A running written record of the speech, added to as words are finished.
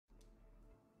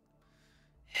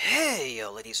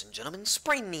Well, ladies and gentlemen,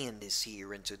 Sprayman is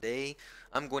here, and today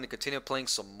I'm going to continue playing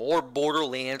some more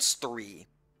Borderlands 3.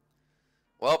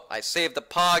 Well, I saved the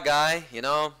Pa guy, you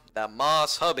know, that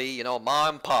Ma's hubby, you know, Ma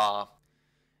and Pa.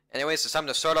 Anyways, it's time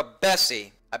to start up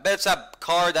Bessie. I bet it's that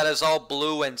car that is all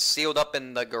blue and sealed up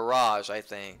in the garage, I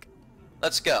think.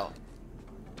 Let's go.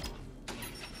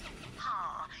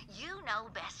 Aw, you know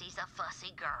Bessie's a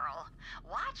fussy girl.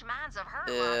 Watch minds of her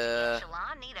logic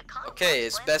echelon need a complex. Okay,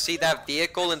 is Bessie that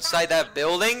vehicle inside that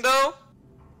building, though?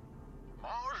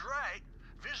 Ma's right.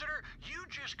 Visitor, you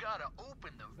just gotta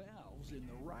open the valves in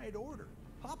the right order.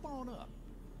 Hop on up.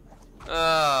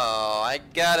 Oh, I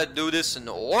gotta do this in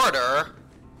order?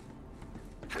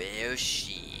 Well,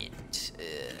 shit.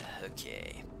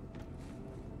 Okay.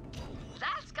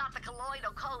 That's got the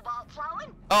colloidal cobalt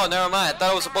flowing. Oh, never mind. I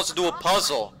thought I was supposed to do a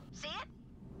puzzle. See it?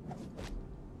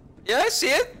 Yeah, I see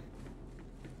it.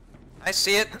 I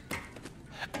see it.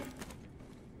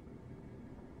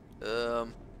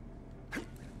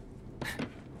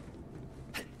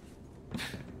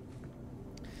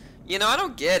 You know, I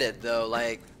don't get it though.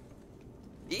 Like,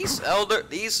 these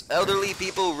elderly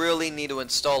people really need to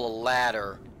install a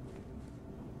ladder.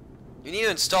 You need to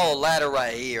install a ladder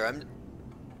right here.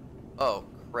 Oh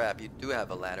crap! You do have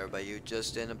a ladder, but you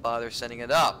just didn't bother setting it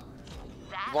up.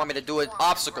 You want me to do an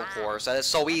obstacle course that is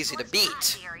so easy to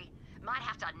beat. Might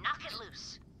have to knock it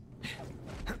loose.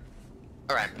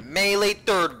 Alright, melee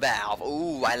third valve.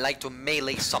 Ooh, I like to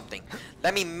melee something.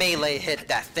 Let me melee hit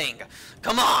that thing.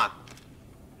 Come on!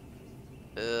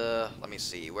 Let me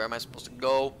see. Where am I supposed to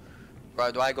go?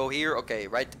 Where do I go here? Okay,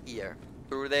 right here.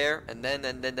 Through there, and then.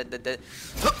 Good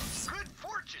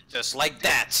fortune. Just like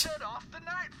that. Set off the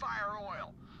night fire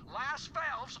oil. Last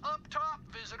valves up top,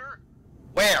 visitor.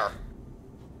 Where?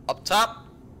 Up top?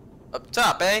 Up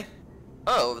top, eh?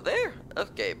 Oh, over there?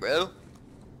 Okay, bro.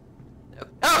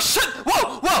 Oh, shit!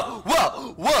 Whoa! Whoa!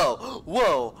 Whoa! Whoa!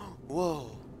 Whoa!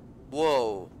 Whoa!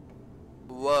 Whoa!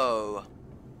 Whoa!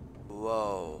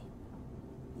 Whoa!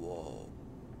 Whoa!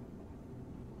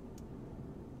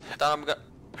 I thought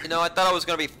I thought I was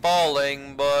gonna be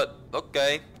falling, but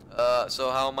okay.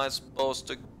 So how am I supposed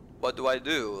to? What do I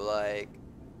do? Like,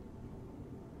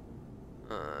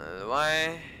 do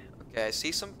I? Okay, I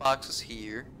see some boxes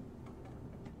here.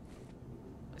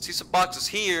 I see some boxes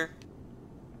here.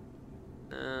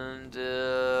 And,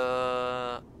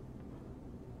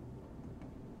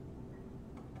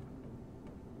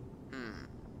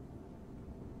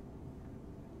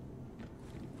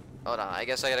 hold on, I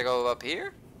guess I gotta go up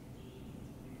here?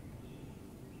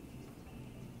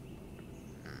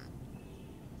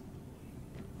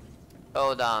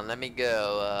 Hold on, let me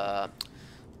go,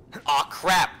 oh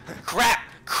crap! Crap!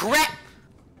 Crap!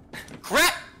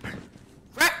 Crap!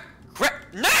 Crap! Crap!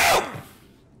 No!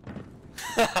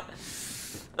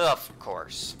 Of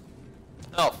course.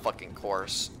 Oh, fucking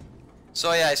course.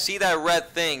 So yeah, I see that red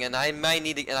thing, and I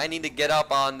need to get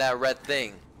up on that red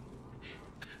thing.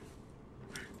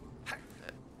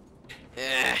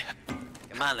 Yeah.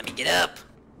 Come on, let me get up.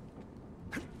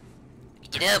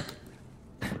 Get up.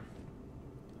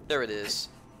 There it is.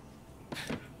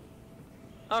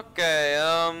 Okay,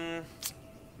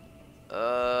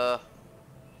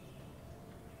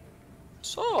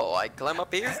 so I climb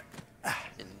up here,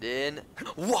 and then,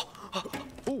 whoa!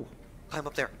 Oh, climb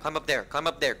up there, climb up there, climb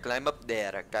up there, climb up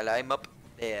there, climb up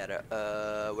there.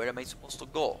 Where am I supposed to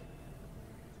go?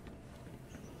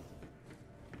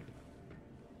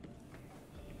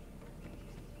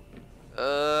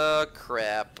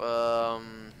 Crap.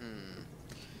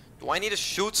 Do I need to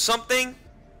shoot something?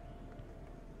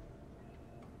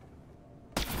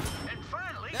 And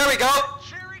finally, there we go!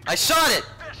 I shot it!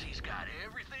 Bessie's got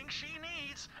everything she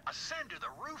needs. Ascend to the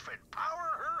roof and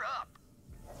power her up.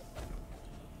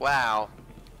 Wow.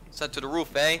 Sent to the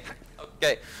roof, eh?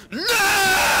 Okay. No!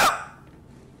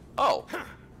 Oh.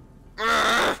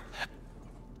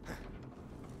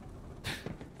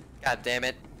 God damn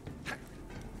it.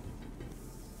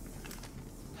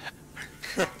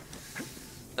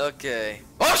 Okay.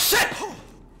 Oh shit!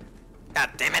 God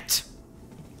damn it.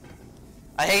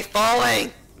 I hate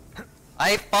falling! I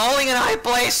hate falling in high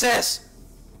places!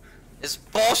 It's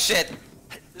bullshit!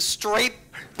 It's straight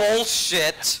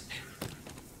bullshit!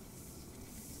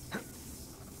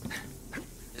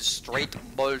 It's straight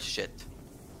bullshit.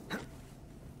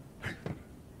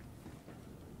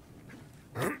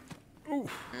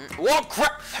 Whoa,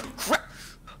 crap! Crap!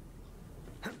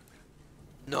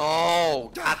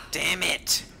 No! God damn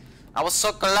it! I was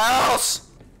so close!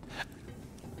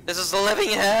 This is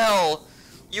living hell!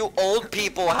 You old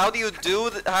people, how do you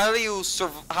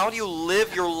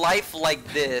live your life like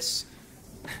this?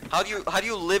 How do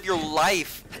you live your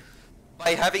life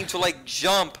by having to like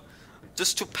jump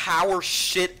just to power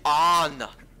shit on.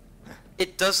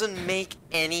 It doesn't make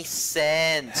any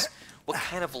sense. What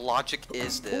kind of logic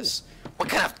is this? What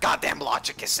kind of goddamn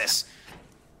logic is this?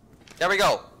 There we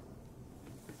go.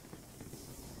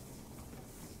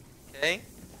 Okay.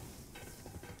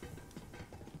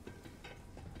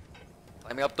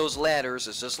 Climbing up those ladders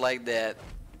is just like that.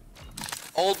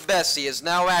 Old Bessie is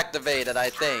now activated, I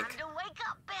think. Time to wake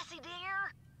up, Bessie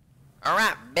dear.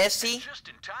 Alright, Bessie. Just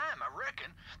in time, I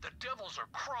reckon. The devils are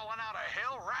crawling out of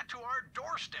hell right to our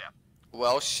doorstep.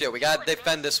 Well, shit, we gotta You and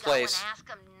defend this Bessie go and place. ask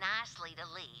 'em nicely to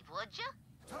leave, would you?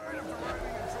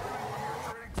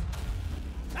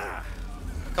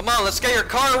 Come on, let's get your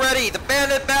car ready. The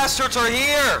bandit bastards are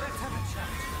here.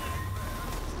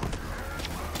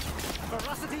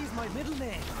 Ferocity's my middle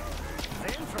name.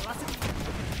 Then ferocity.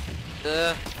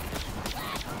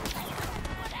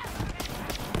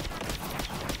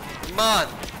 Come on.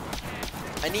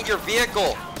 I need your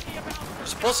vehicle. You're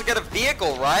supposed to get a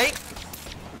vehicle, right?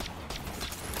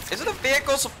 Isn't a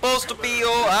vehicle supposed to be,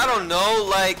 oh, I don't know,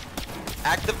 like,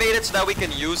 activated so that we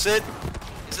can use it?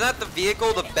 Is that the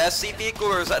vehicle, the Bessie vehicle,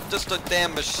 or is that just a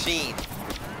damn machine?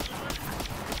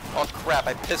 Oh crap,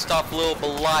 I pissed off little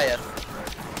Goliath.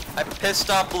 I pissed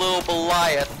off little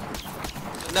Goliath.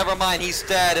 Never mind, he's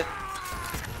dead.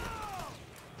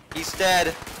 He's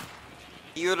dead.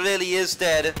 He really is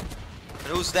dead. And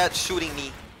who's that shooting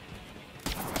me?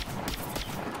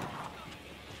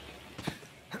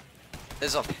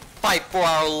 There's a fight for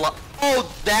our life.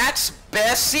 Oh, that's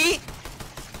Bessie?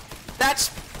 That's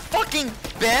fucking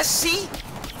Bessie?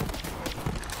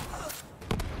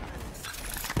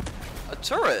 A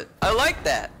turret. I like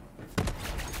that.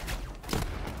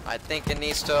 I think it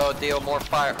needs to deal more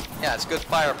fire. Yeah, it's good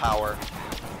firepower.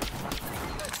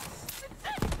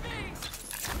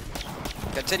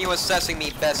 Continue assessing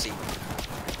me, Bessie.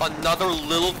 Another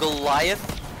little Goliath?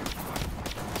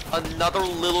 Another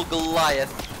little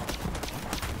Goliath.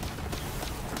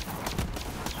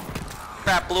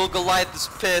 Crap, little Goliath is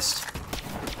pissed.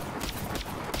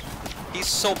 He's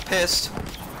so pissed.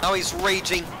 Now he's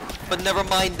raging. But never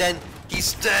mind then.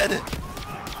 He's dead.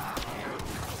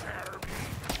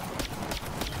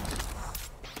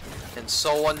 And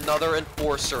so another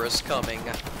enforcer is coming.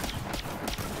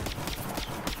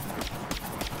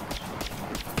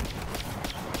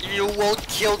 You won't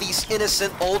kill these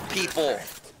innocent old people.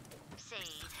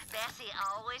 See, Bessie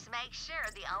always makes sure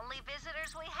the only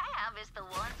visitors we have is the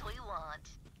ones we want.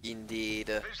 Indeed.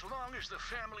 As long as the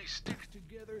family sticks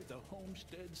together, the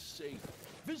homestead's safe.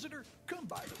 Visitor, come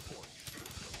by the porch.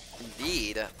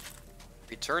 Indeed.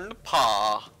 Return to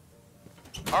Pa.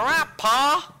 Alright,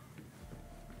 Pa.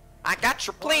 I got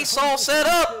your place all set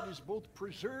up. Our homestead is both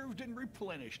preserved and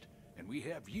replenished, and we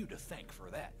have you to thank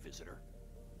for that, visitor.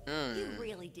 You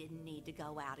really didn't need to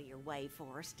go out of your way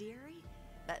for us, dearie.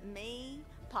 But me,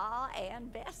 Pa,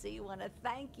 and Bessie want to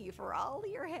thank you for all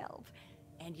your help.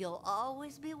 And you'll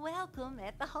always be welcome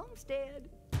at the homestead.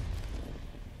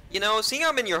 You know, seeing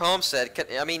I'm in your homestead,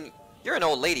 I mean, you're an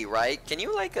old lady, right? Can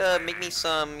you, like, make me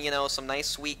some, you know, some nice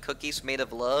sweet cookies made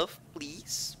of love?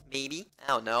 Please? Maybe? I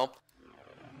don't know.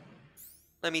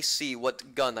 Let me see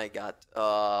what gun I got.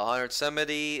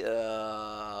 170,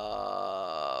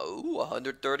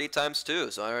 130 times 2.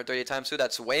 So 130 times 2,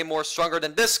 that's way more stronger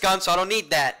than this gun, so I don't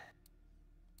need that.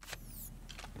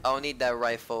 I don't need that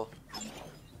rifle.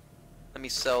 Let me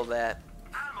sell that.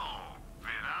 Ammo!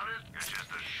 Without it, you're just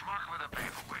a schmuck with a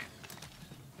paperweight.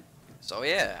 So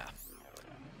yeah.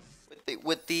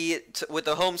 With the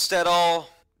homestead all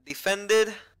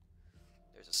defended,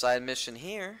 there's a side mission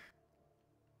here.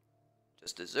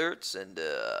 Just desserts and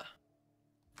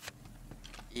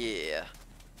yeah.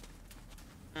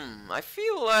 I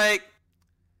feel like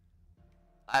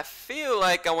I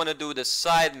want to do the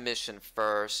side mission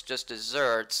first, just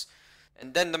desserts,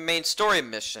 and then the main story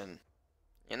mission.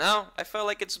 You know? I feel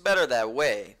like it's better that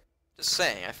way. Just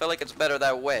saying, I feel like it's better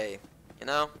that way. You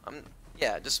know?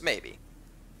 Yeah, just maybe.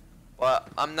 But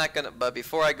I'm not gonna, but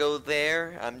before I go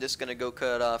there, I'm just gonna go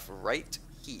cut it off right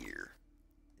here.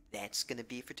 That's gonna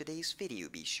be for today's video.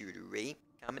 Be sure to rate,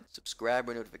 comment, subscribe,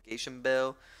 or notification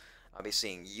bell. I'll be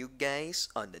seeing you guys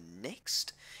on the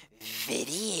next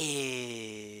video.